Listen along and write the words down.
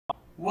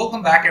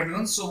Welcome back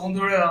everyone. So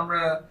বন্ধুরা,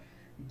 আমরা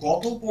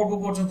গত পর্ব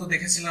পর্যন্ত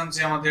দেখেছিলাম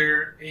যে আমাদের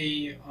এই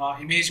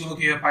ইমেজগুলো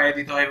কিভাবে পাইয়ে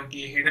দিতে হয় এবং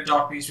কি হেডার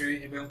ডট পিএইচপি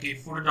এবং কি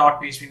ফুটার ডট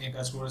পিএইচপি নিয়ে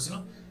কাজ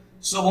করেছিলাম।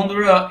 সো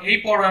বন্ধুরা, এই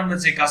পর্বে আমরা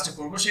যে কাজটা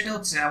করব সেটা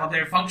হচ্ছে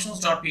আমাদের ফাংশনস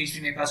ডট পিএইচপি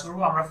নিয়ে কাজ করব।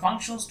 আমরা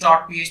ফাংশনস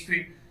ডট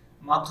পিএইচপির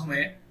মাধ্যমে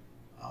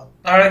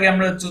তার আগে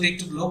আমরা যদি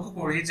একটু লক্ষ্য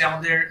করি যে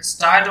আমাদের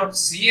স্টাইল ডট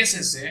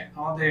সিএসএস এ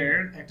আমাদের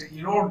একটা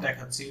এরর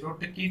দেখাচ্ছে।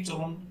 এররটা কি,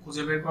 চলুন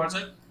খুঁজে বের করা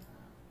যাক।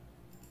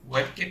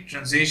 ওয়েবকিট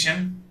ট্রানজিশন।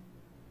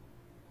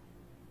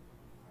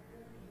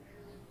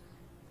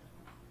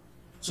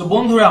 সো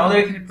বন্ধুরা, আমাদের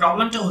এখানে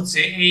প্রবলেমটা হচ্ছে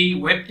এই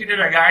ওয়েবকিটের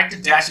আগে আরেকটা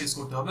ড্যাশ ইউজ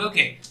করতে হবে।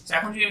 ওকে, সো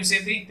এখন যদি আমি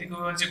সেভ দিই দেখতে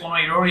পাবেন যে কোনো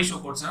এরর ইস্যু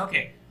করছে না।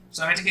 ওকে, সো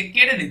আমি এটাকে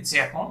কেটে দিচ্ছি।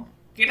 এখন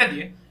কেটে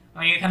দিয়ে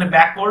আমি এখানে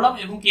ব্যাক করলাম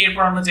এবং কি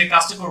এরপর আমরা যে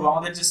কাজটা করব,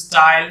 আমাদের যে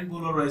স্টাইল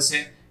গুলো রয়েছে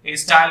এই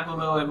স্টাইল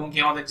গুলো এবং কি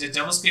আমাদের যে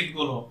জাভাস্ক্রিপ্ট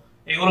গুলো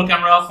এগুলোকে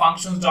আমরা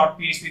ফাংশনস ডট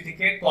পিএইচপি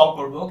থেকে কল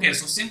করব। ওকে,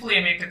 সো সিম্পলি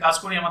আমি একটা কাজ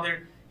করি, আমাদের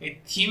এই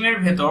থিমের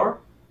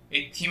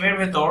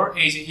ভেতর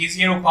এই যে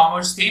ইজিয়ার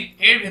কমার্স থিম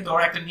এর ভেতর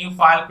একটা নিউ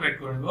ফাইল ক্রিয়েট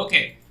করে নেব।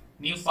 ওকে,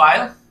 নিউ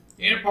ফাইল।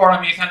 এরপর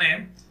আমি এখানে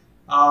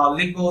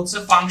লিখবো হচ্ছে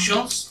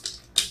functions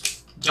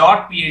ডট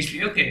পিএইচপি।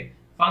 ওকে,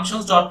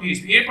 functions ডট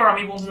পিএইচপি। এরপর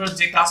আমি বন্ধুরা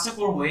যে কাজটা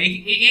করব,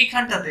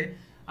 এইখানটাতে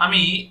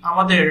আমি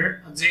আমাদের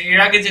যে এর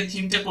আগে যে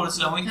থিমটা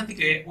করেছিলাম ওইখান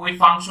থেকে ওই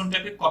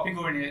ফাংশনটাকে কপি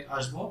করে নিয়ে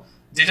আসব,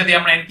 যেটা দিয়ে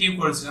আমরা এনকিউ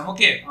করেছিলাম।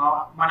 ওকে,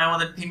 মানে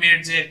আমাদের থিমের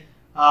যে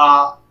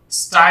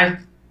স্টাইল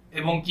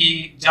এবং কি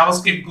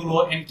জাভাস্ক্রিপ্ট গুলো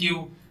এনকিউ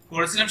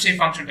করেছিলাম সেই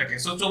ফাংশনটাকে।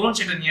 সো চলুন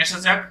সেটা নিয়ে আসা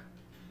যাক।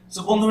 সো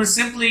বন্ধুরা,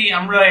 সিম্পলি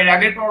আমরা এর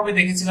আগের পর্বে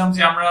দেখেছিলাম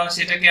যে আমরা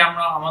সেটাকে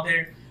আমাদের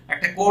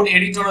একটা কোড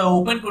এডিটরে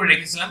ওপেন করে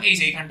রেখেছিলাম। এই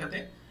যে এইখানটাতে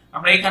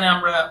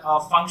আমরা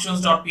functions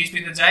ডট পিএইচপি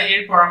তে যাই।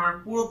 এরপর আমরা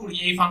পুরোপুরি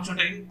এই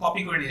ফাংশনটাকে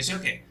কপি করে নিয়ে আসি।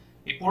 ওকে,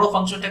 এই পুরো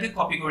ফাংশনটাকে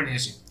কপি করে নিয়ে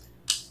আসি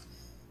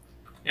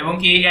এবং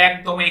কি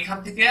একদম এখান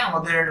থেকে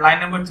আমাদের লাইন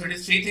নাম্বার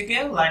 33 থেকে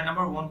লাইন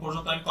নাম্বার 1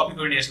 পর্যন্ত আমি কপি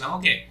করে নিয়ে আসলাম।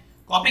 ওকে,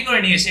 কপি করে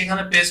নিয়ে এসে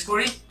এখানে পেস্ট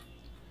করি।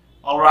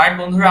 অলরাইট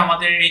বন্ধুরা,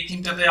 আমাদের এই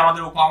থিমটাতে,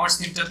 আমাদের কমার্স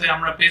থিমটাতে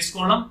আমরা পেস্ট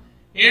করলাম।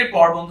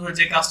 এরপর বন্ধুরা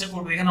যে কাজটা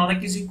করবো, এখানে অনেক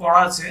কিছু করা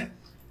আছে।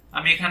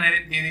 আমি এখানে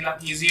দিয়ে দিলাম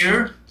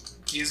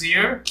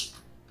easier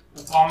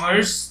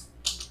commerce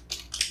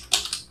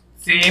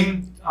theme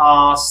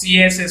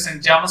CSS and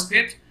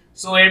JavaScript.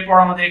 So এরপর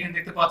আমাদের এখানে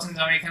দেখতে পাচ্ছেন যে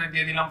আমি এখানে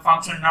দিয়ে দিলাম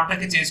ফাংশন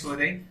নামটাকে চেঞ্জ করে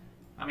দেই।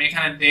 আমি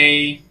এখানে দেই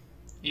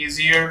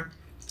ইজিয়ার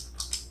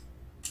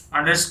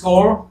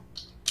আন্ডারস্কোর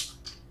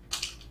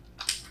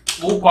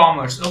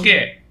woocommerce। ওকে,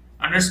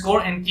 আন্ডারস্কোর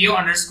enqueue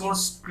আন্ডারস্কোর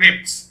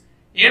scripts।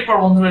 এরপর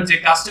বন্ধুরা যে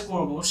কাজটা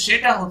করব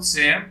সেটা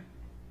হচ্ছে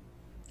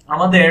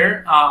আমাদের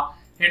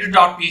হেডার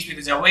ডট পিএইচপি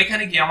তে যাব।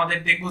 এখানে গিয়ে আমাদের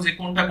দেখবো যে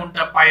কোনটা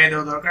কোনটা পাইয়ে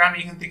দেওয়া দরকার। আমি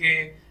এখান থেকে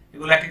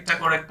এগুলো এক একটা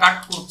করে কাট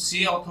করছি,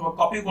 অথবা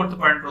কপি করতে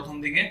পারেন। প্রথম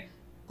দিকে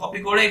কপি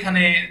করে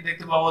এখানে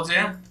দেখতে পাবো যে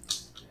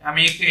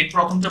আমি এই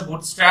প্রথমটা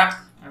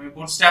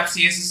বুটস্ট্র্যাপ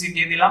সিএসএস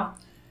দিয়ে দিলাম।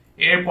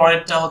 এর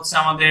পরেরটা হচ্ছে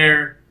আমাদের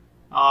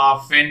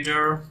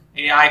ভেন্ডর,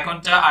 এই আইকন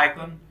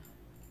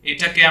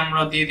এটাকে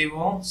আমরা দিয়ে দিব।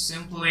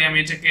 সিম্পলি আমি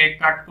এটাকে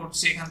কাট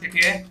করছি, এখান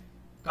থেকে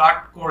কাট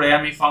করে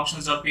আমি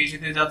ফাংশনস ডট পিএইচপি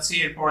তে যাচ্ছি।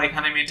 এরপর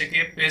এখানে আমি এটাকে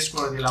পেস্ট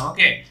করে দিলাম।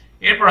 ওকে,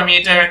 এরপর আমি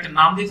এটার একটা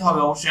নাম দিতে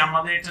হবে। অবশ্যই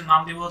আমাদের এটার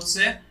নাম দিব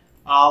হচ্ছে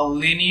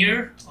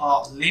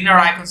লিনিয়ার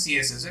আইকন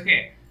সিএসএস। ওকে,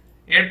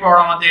 এরপর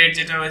আমাদের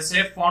যেটা রয়েছে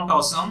ফন্ট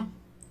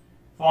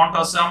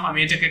অসম আমি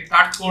এটাকে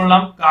কাট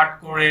করলাম। কাট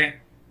করে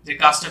যে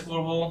কাজটা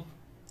করব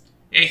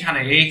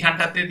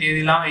এইখানটাতে দিয়ে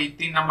দিলাম, এই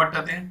 3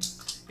 নাম্বারটাতে।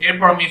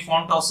 এরপর আমি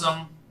ফন্ট অসম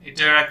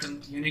এটার একটা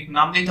ইউনিক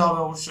নাম দিতে হবে,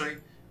 অবশ্যই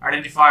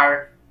আইডেন্টিফায়ার।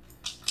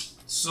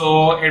 সো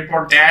এরপর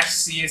ড্যাশ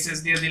সিএসএস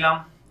দিয়ে দিলাম।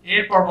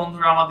 এরপর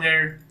বন্ধুরা আমাদের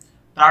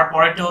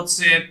তারপরেটা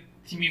হচ্ছে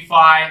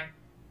থিমিফাই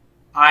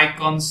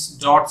icons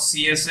dot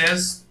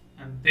CSS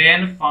and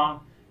then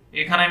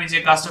এখানে আমি যে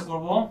কাজটা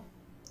করব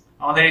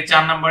আমাদের এই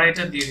 4 নম্বরে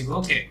এটা দিয়ে দিব।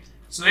 ওকে,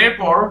 সো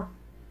এরপর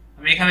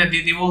আমি এখানে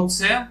দিয়ে দিব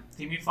হচ্ছে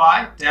থিমিফাই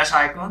ড্যাশ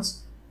আইকনস,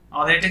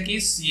 আমাদের এটা কি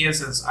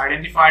সিএসএস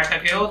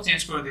আইডেন্টিফায়ারটাকেও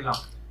চেঞ্জ করে দিলাম।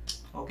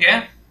 ওকে,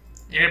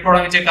 এরপর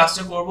আমি যে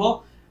কাজটা করব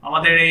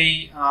আমাদের এই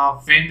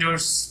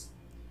ভেন্ডরস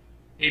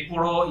এই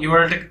পুরো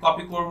ইউআরএলটাকে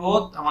কপি করব।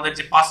 আমাদের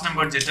যে 5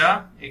 নাম্বার যেটা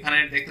এখানে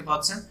দেখতে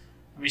পাচ্ছেন,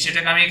 আমি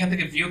সেটাকে আমি এখান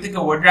থেকে ভিউ থেকে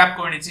ওয়ার্ড র‍্যাপ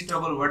করে নিচ্ছি,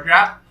 টগল ওয়ার্ড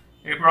র‍্যাপ।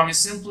 এরপর আমি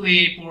সিম্পলি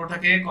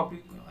পুরোটাকে কপি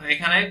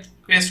এখানে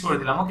পেস্ট করে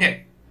দিলাম। ওকে,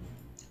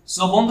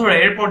 সো বন্ধুরা,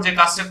 এরপর যে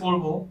কাজটা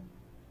করব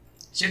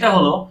সেটা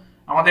হলো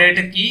আমাদের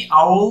এটা কি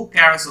আউল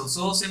ক্যারাসেল।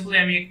 সো সিম্পলি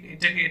আমি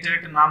এটার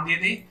একটা নাম দিয়ে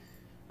দিই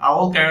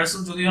আউল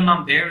ক্যারাসেল, যদিও নাম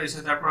দেয়ার রয়েছে।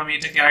 তারপর আমি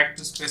এটাকে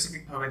আরেকটু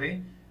স্পেসিফিক ভাবে দেই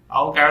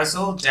আউল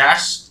ক্যারাসেল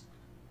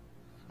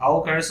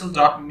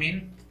dot min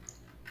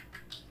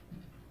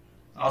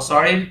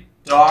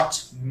dot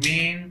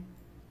main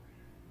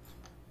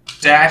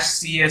dash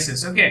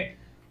CSS. ওকে,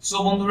 সো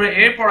বন্ধুরা,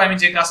 এরপর আমি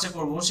যে কাজটা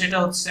করব সেটা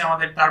হচ্ছে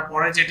আমাদের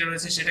তারপরে যেটা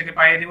রয়েছে সেটাকে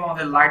পাইয়ে দিব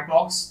আমাদের লাইট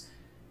বক্স।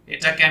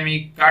 এটাকে আমি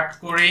কাট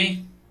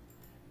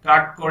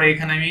করে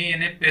এখানে আমি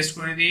এনে পেস্ট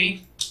করে দিই।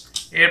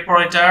 এরপর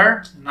এটার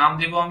নাম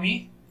দেব আমি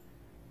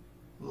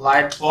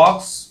light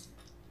box,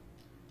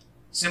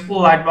 simple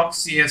light box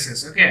CSS.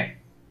 Okay,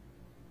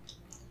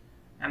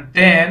 and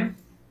then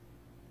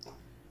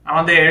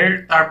আমাদের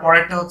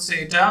তারপরেরটা হচ্ছে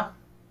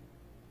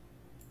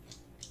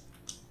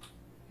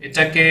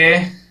এটাকে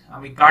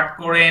আমি কাট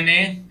করে এনে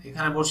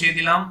এখানে বসিয়ে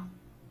দিলাম।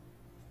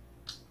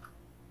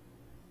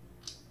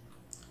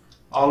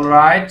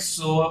 অলরাইট,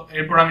 সো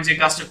এরপর আমি যে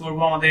কাজটা করব,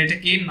 আমাদের এটা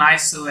কি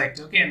নাইস সিলেক্ট।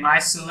 ওকে,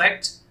 নাইস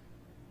সিলেক্ট,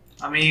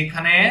 আমি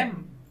এখানে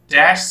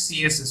ড্যাশ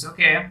সিএসএস।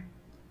 ওকে,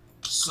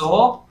 সো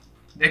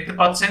দেখতে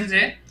পাচ্ছেন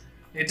যে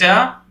এটা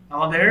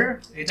আমাদের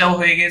এটাও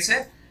হয়ে গেছে।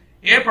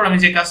 এরপর আমি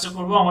যে কাজটা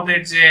করব, আমাদের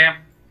যে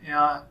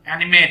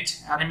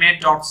অ্যানিমেট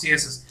ডট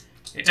সিএসএস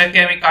এটাকে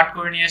আমি কাট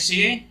করে নিয়ে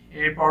আসি।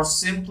 এরপর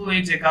সিম্পলি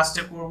যে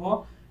কাজটা করব,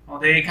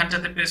 আমাদের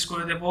এইখানটাতে পেস্ট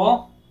করে দেব।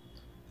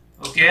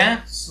 ওকে,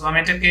 সো আমি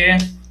এটাকে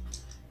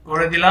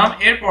করে দিলাম।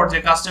 এরপর যে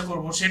কাজটা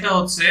করব সেটা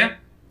হচ্ছে,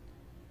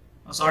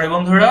 সরি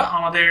বন্ধুরা,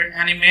 আমাদের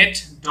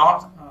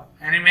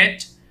অ্যানিমেট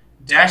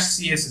ড্যাশ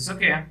সিএসএস।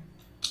 ওকে,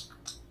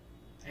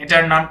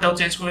 এটার নামটাও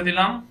চেঞ্জ করে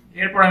দিলাম।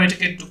 এরপর আমি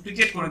এটাকে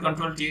ডুপ্লিকেট করি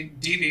কন্ট্রোল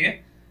ডি দিয়ে,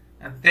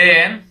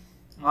 দেন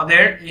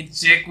আমাদের এই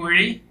যে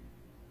কোয়েরি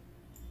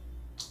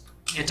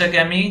এটাকে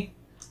আমি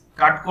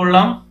কাট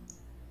করলাম।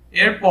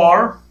 এরপর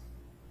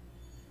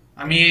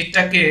আমি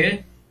এটাকে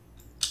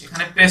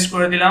এখানে পেস্ট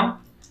করে দিলাম।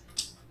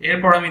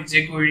 এরপর আমি যে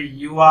কোয়েরি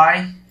ইউআই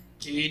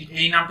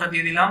এই নামটা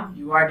দিয়ে দিলাম,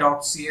 UI dot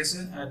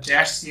CSS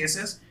dash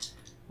CSS.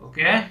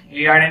 ওকে,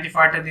 এই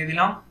আইডেন্টিফায়ারটা দিয়ে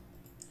দিলাম।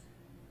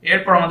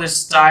 এরপর আমাদের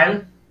স্টাইল,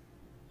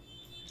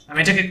 আমি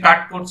এটাকে কাট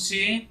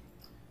করছি,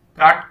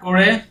 কাট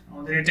করে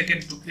আমাদের এটাকে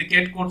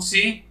ডুপ্লিকেট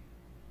করছি।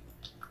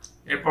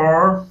 এরপর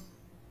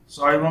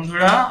সরি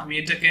বন্ধুরা, আমি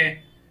এটাকে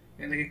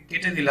এখান থেকে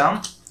কেটে দিলাম।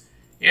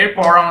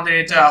 এরপর আমাদের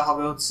এটা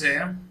হবে হচ্ছে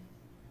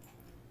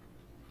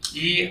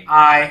ei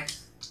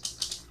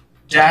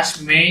dash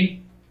main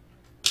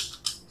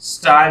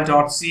style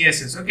dot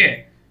CSS. ওকে,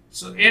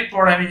 সো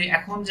এরপর আমি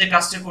এখন যে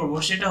কাজটা করব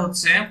সেটা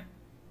হচ্ছে,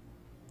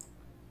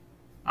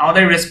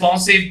 আমাদের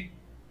রেসপন্সিভ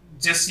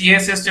যে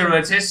সিএসএস টা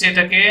রয়েছে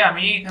সেটাকে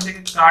আমি এখান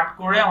থেকে কাট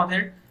করে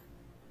আমাদের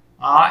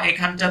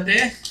এখানটাতে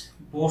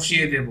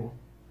বসিয়ে দেব।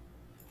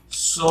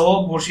 সো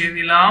বসিয়ে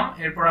দিলাম।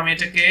 এরপর আমি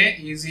এটাকে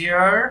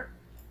ইজিয়ার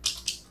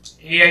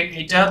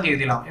এইটা দিয়ে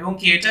দিলাম, এবং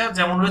কি এটা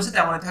যেমন রয়েছে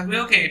তেমনই থাকবে।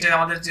 ওকে, এটা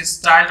আমাদের যে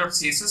স্টাইল ডট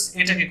সিএসএস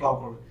এটাকে কল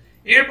করবে।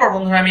 এরপর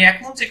বন্ধুরা আমি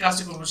এখন যে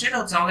কাজটা করব সেটা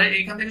হচ্ছে, আমাদের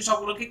এখান থেকে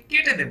সবগুলোকে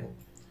কেটে দেব।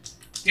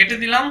 কেটে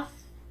দিলাম,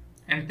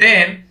 এন্ড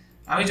দেন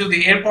আমি যদি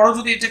এরপরও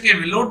যদি এটাকে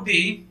রিলোড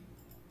দিই,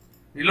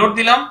 রিলোড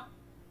দিলাম,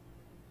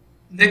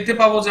 দেখতে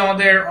পাবো যে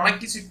আমাদের অনেক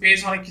কিছু পেজ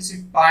অনেক কিছু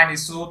পাইনি।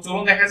 সো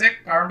চলুন দেখা যাক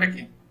কারণটা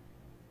কি।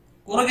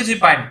 কোনো কিছুই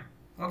পাইনি।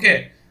 ওকে,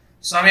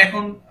 সো আমি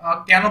এখন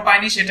কেন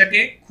পাইনি সেটাকে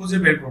খুঁজে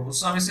বের করব।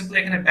 সো আমি সিম্পলি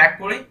এখানে ব্যাক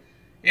করি।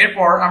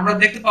 এরপর আমরা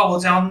দেখতে পাবো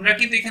যে আমরা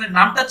কিন্তু এখানে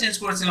নামটা চেঞ্জ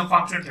করেছিলাম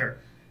ফাংশনটার,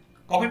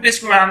 কপি পেস্ট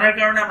করে আনার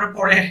কারণে আমরা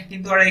পরে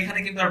কিন্তু আর এখানে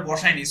কিন্তু আর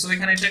বসাইনি। সো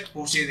এখানে এটা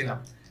বসিয়ে দিলাম।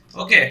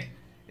 ওকে,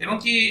 এবং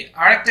কি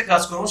আরেকটা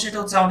কাজ করব সেটা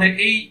হচ্ছে, আমাদের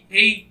এই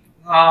এই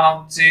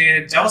যে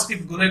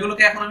জাভাস্ক্রিপ্ট গুলো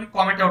এগুলোকে এখন আমি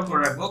কমেন্ট আউট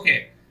করে রাখবো। ওকে,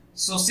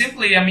 সো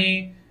সিম্পলি আমি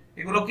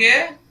এগুলোকে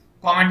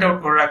কমেন্ট আউট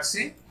করে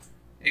রাখছি।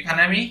 এখানে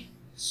আমি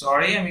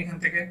আমি এখান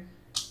থেকে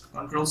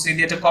কন্ট্রোল সি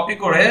দিয়ে এটা কপি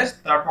করে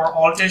তারপর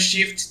অল্টার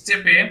শিফট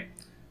চেপে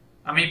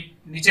আমি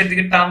নিচের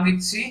দিকে টান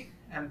দিচ্ছি,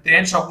 এন্ড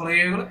দেন সবগুলো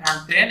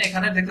এন্ড দেন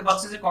এখানে দেখতে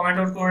পাচ্ছেন যে কমেন্ট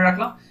আউট করে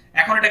রাখলাম।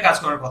 এখন এটা কাজ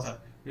করার কথা,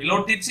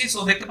 রিলোড দিচ্ছি। সো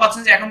দেখতে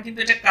পাচ্ছেন যে এখন কিন্তু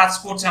এটা কাজ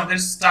করছে। আমাদের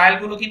স্টাইল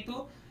গুলো কিন্তু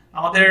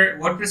আমাদের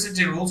ওয়ার্ডপ্রেসের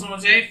যে রুলস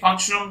অনুযায়ী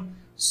ফাংশন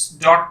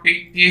ডট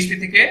পিএইচপি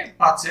থেকে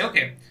পাচ্ছে।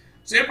 ওকে,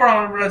 সো এরপর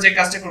আমরা যে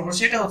কাজটা করব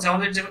সেটা হচ্ছে,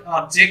 আমাদের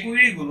যে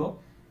কোয়েরি গুলো,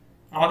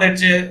 আমাদের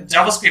যে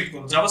জাভাস্ক্রিপ্ট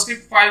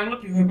ফাইলগুলো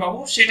কিভাবে পাবো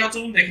সেটা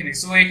চলুন দেখে নিই।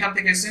 সো এখান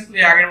থেকে সিম্পলি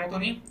আগের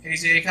মতনই এই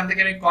যে এখান থেকে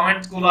আমি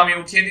কমেন্ট গুলো আমি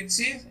উঠিয়ে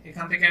দিচ্ছি।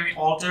 এখান থেকে আমি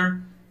অল্টার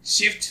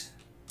শিফট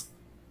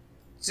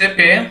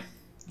চেপে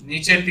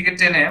নিচের দিকে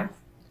টেনে,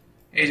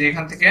 এই যে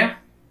এখান থেকে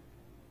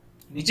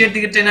নিচের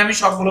দিকে টেনে আমি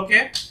সবগুলোকে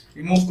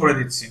রিমুভ করে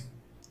দিচ্ছি।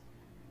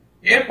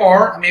 এরপর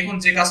আমি এখন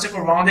যে কাজটা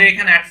করব, আমাদের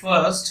এখানে এট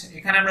ফার্স্ট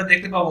এখানে আমরা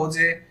দেখতে পাবো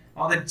যে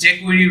আমাদের যে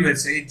কোয়েরি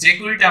রয়েছে, এই যে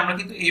কোয়েরিটা আমরা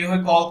কিন্তু এইভাবে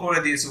কল করে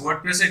দিয়েছি।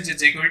 ওয়ার্ডপ্রেসের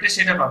যে কোয়েরিটা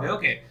সেটা পাবে।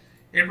 ওকে,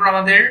 এরপর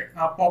আমাদের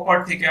পপার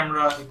থেকে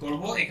আমরা কি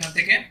করব, এখান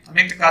থেকে আমি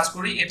একটা কাজ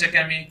করি, এটাকে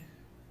আমি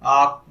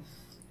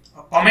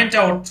কমেন্ট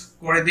আউট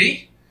করে দিই।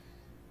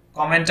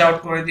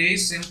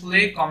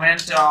 সিম্পলি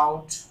কমেন্ট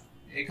আউট,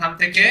 এখান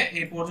থেকে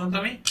এই পর্যন্ত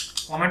আমি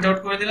কমেন্ট আউট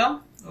করে দিলাম।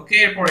 ওকে,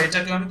 এরপর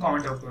এটাকে আমি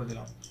কমেন্ট আউট করে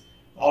দিলাম।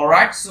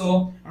 অলরাইট, সো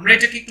আমরা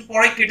এটাকে একটু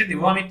পরে কেটে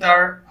দিব। আমি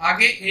তার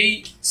আগে এই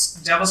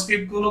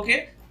জাভাস্ক্রিপ্ট গুলোকে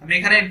আমি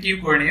এখানে এনকিউ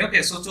করে নিই। ওকে,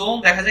 সো চলুন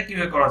দেখা যাক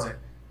কিভাবে করা যায়।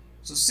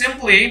 সো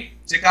সিম্পলি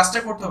যে কাজটা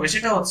করতে হবে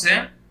সেটা হচ্ছে,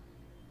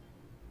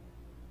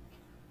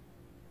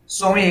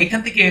 সো আমি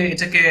এখান থেকে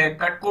এটাকে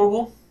কাট করব,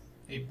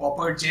 এই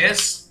পপার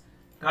জেএস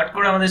কাট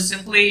করে আমাদের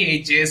সিম্পলি এই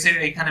জেএস এর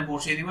এখানে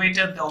বসিয়ে দিব।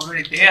 এটা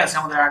অলরেডি দেয়া আছে,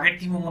 আমাদের আগের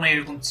থিমও মনে হয়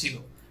এরকম ছিল।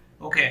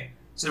 ওকে,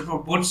 সো এরপর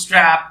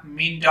বুটস্ট্র্যাপ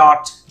মিন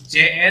ডট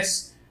জেএস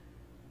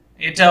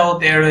এটাও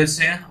দেয়া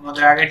রয়েছে,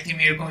 আমাদের আগের থিম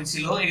এরকমই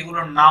ছিল।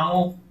 এগুলোর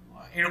নামও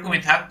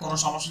এরকমই থাক, কোনো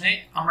সমস্যা নেই।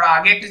 আমরা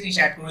আগে একটা জিনিস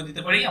অ্যাড করে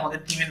দিতে পারি, আমাদের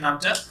থিমের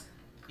নামটা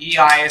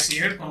EIS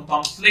এর কোনো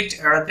কনফ্লিক্ট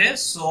এড়াতে।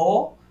 সো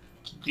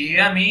দিয়ে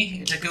আমি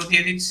এটাকেও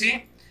দিয়ে দিচ্ছি।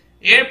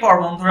 এরপর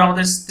বন্ধুরা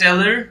আমাদের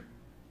stellar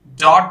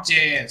ডট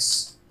জেএস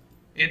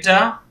এটা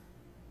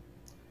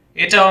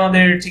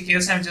আমাদের ঠিক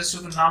আছে। আমি জাস্ট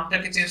শুধু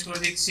নামটাকে চেঞ্জ করে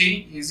দিচ্ছি,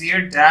 easier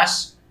ড্যাশ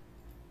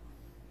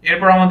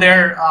এরপর আমাদের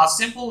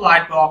simple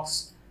lightbox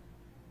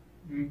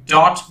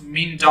dot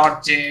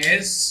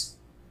min.js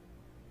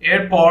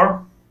এরপর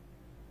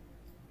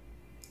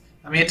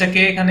আমি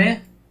এটাকে এখানে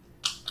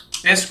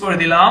পেস্ট করে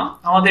দিলাম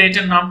আমাদের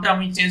এটার নামটা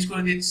আমি চেঞ্জ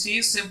করে দিচ্ছি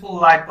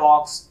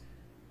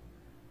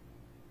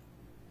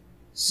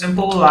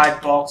simple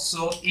lightbox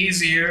so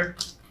easier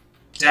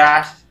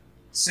dash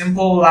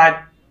simple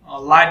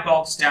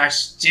lightbox dash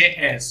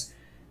js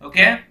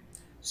okay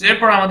so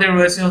এরপর আমাদের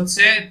রয়েছে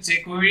হচ্ছে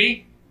jQuery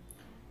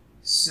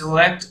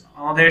select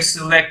আমাদের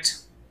select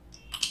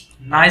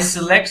nice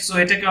select সো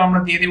এটাকে আমরা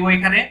দিয়ে দিব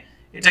এখানে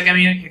এটাকে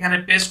আমি এখানে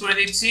পেস্ট করে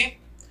দিচ্ছি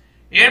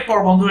এরপর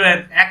বন্ধুরা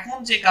এখন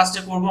যে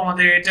কাজটা করব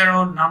আমাদের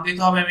এটারও নাম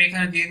দিতে হবে আমি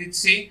এখানে দিয়ে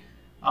দিচ্ছি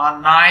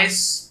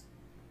nice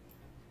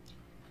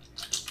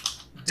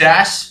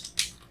dash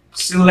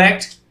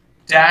select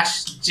dash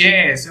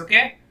js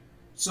okay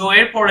so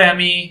এরপরে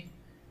আমি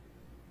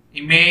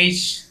ইমেজ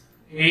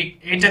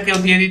এইটাকেও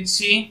দিয়ে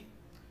দিচ্ছি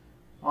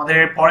আমাদের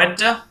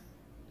পরেরটা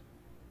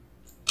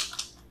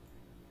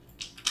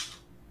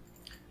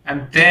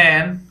and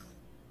then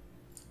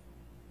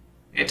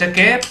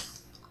এটাকে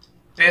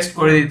পেস্ট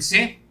করে দিচ্ছি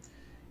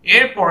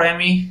এরপরে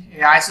আমি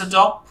এই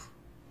আইসোটপ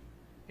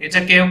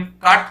এটাকে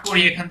কাট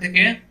করি এখান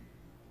থেকে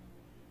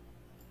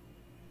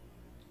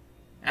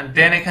and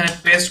then এখানে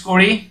পেস্ট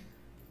করি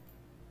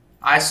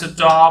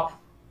আইসোটপ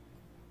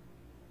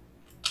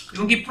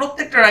এবং কি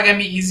প্রত্যেকটার আগে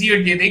আমি ইজিয়ার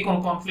দিয়ে দেই কোন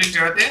কনফ্লিক্ট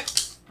এরাতে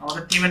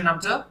আমাদের টিমের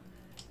নামটা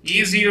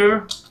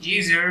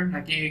ইজিয়ার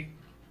নাকি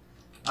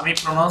আমি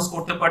প্রনাউন্স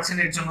করতে পারছি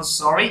না এর জন্য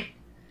সরি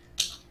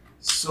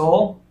সো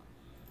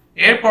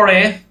এরপরে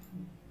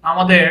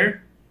আমাদের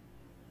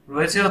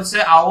রয়েছে হচ্ছে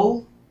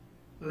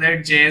আউলের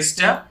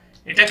জেসটা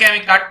এটাকে আমি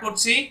কাট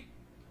করছি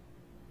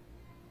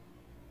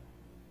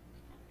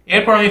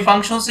এরপর আমি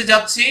ফাংশনসে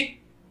যাচ্ছি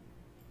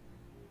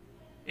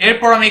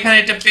এরপর আমি এখানে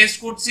এটা পেস্ট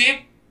করছি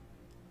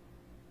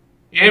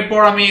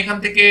এরপর আমি এখান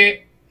থেকে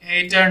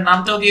এটার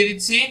নামটাও দিয়ে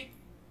দিচ্ছি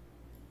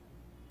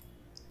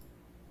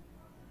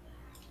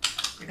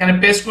এখানে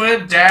পেস্ট করে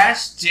ড্যাশ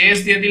জেএস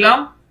দিয়ে দিলাম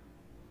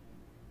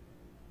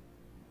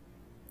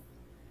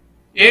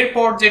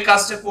এরপর যে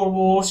কাজটা করব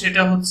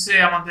সেটা হচ্ছে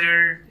আমাদের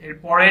এর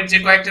পরের যে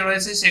কয়েকটা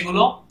রয়েছে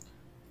সেগুলো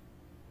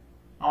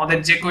আমাদের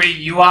jQuery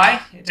UI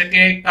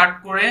এটাকে কাট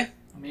করে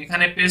আমি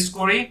এখানে পেস্ট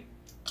করি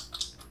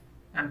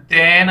and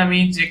then আমি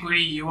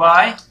jQuery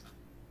UI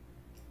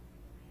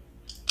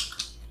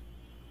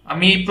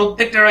আমি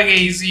প্রত্যেকটার আগে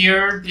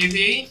easier দিয়ে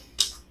দিই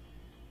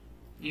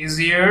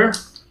easier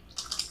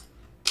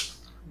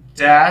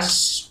dash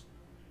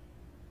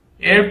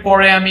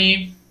এরপরে আমি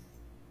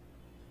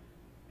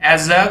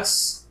ajax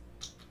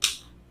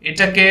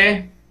এটাকে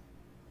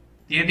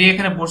দিয়ে দিয়ে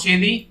এখানে বসিয়ে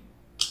দিই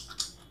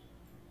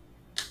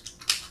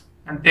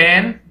and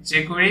then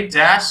jQuery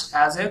dash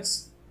ajax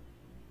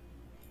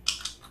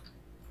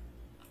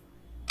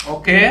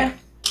ওকে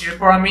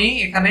এরপর আমি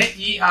এখানে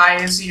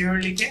eiser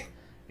লিখে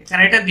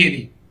এখানে এটা দিয়ে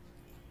দিই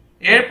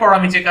এরপর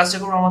আমি যে কাজটা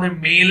করব আমাদের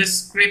মেইল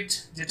স্ক্রিপ্ট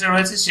যেটা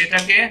রয়েছে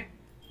সেটাকে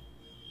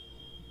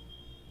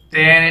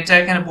দেন এটা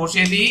এখানে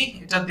বসিয়ে দিই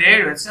এটা দিয়ে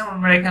রয়েছে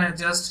আমরা এখানে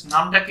জাস্ট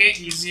নামটাকে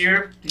easier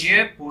দিয়ে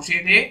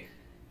বসিয়ে দিই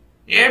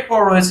এরপর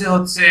রয়েছে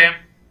হচ্ছে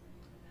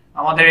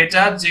আমাদের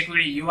এটা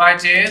jQuery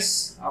UI.js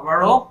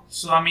আবারও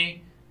সো আমি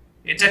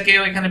এটাকে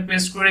এখানে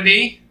পেস্ট করে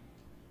দিই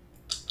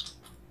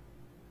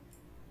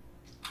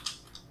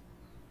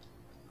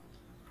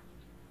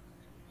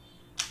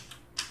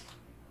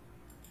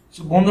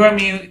সো বন্ধুরা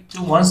আমি একটু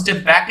ওয়ান স্টেপ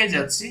ব্যাকে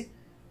যাচ্ছি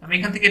আমি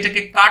এখান থেকে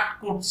এটাকে কাট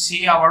করছি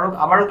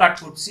আবারও কাট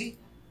করছি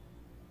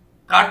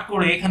কাট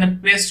করে এখানে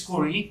পেস্ট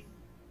করি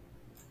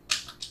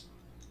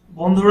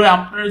বন্ধুরা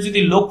আপনারা যদি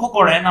লক্ষ্য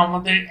করেন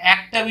আমাদের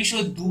একটা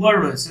বিষয় দুবার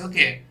রয়েছে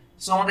ওকে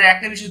সো আমাদের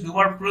একটা বিষয়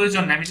দুবার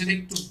প্রয়োজন নেই আমি যদি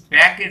একটু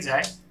ব্যাকে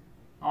যাই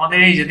আমাদের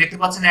এই যে দেখতে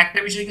পাচ্ছেন একটা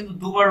বিষয় কিন্তু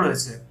দুবার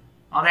রয়েছে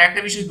আমাদের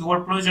একটা বিষয় দুবার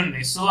প্রয়োজন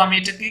নেই সো আমি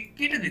এটাকে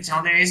কেটে দিচ্ছি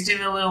আমাদের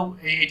HTML এও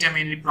এটা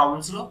মেইনলি প্রবলেম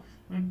ছিল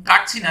আমি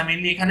কাটছি না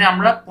মেইনলি এখানে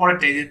আমরা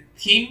পরেরটা এই যে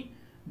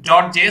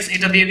theme.js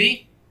এটা দিয়ে দিই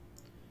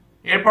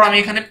এরপর আমি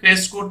এখানে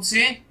পেস্ট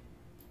করছি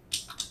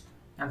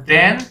and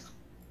then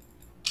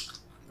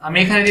আমি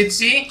এখানে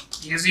দিচ্ছি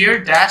easier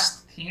dash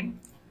theme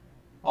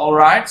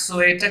alright so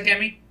এটাকে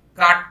আমি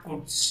কাট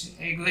করছি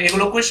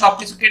এগুলো করে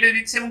সবকিছু কেটে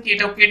দিচ্ছি এবং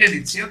এটাও কেটে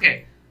দিচ্ছি ওকে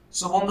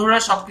সো বন্ধুরা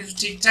সবকিছু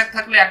ঠিকঠাক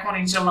থাকলে এখন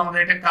ইনশাআল্লাহ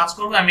আমাদের এটা কাজ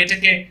করবে আমি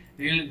এটাকে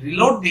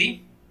রিলোড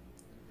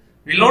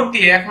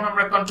দিয়ে এখন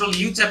আমরা কন্ট্রোল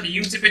ইউ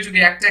চেপে যদি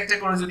একটা একটা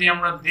করে যদি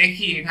আমরা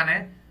দেখি এখানে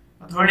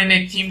ধরে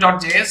নিন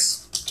theme.js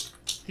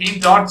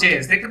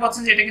দেখতে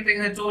পাচ্ছেন যে এটা কিন্তু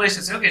এখানে চলে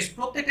এসেছে ওকে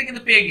প্রত্যেকটা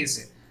কিন্তু পেয়ে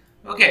গেছে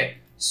ওকে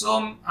সো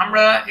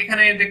আমরা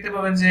এখানে দেখতে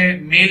পাবেন যে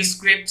মেইল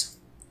স্ক্রিপ্ট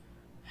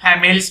হ্যাঁ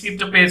মেইল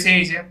স্ক্রিপ্টও পেয়েছে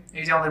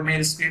এই যে আমাদের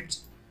মেইল স্ক্রিপ্ট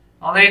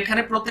আমাদের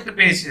এখানে প্রত্যেকটা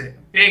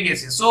পেয়ে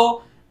গেছে সো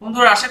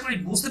বন্ধুরা আশা করি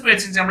বুঝতে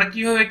পেরেছেন যে আমরা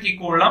কিভাবে কি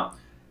করলাম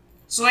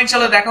সো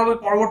ইনশাআল্লাহ দেখা হবে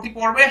পরবর্তী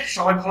পর্বে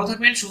সবাই ভালো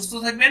থাকবেন সুস্থ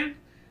থাকবেন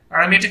আর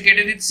আমি এটা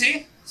কেটে দিচ্ছি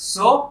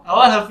সো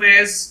আল্লাহ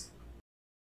হাফেজ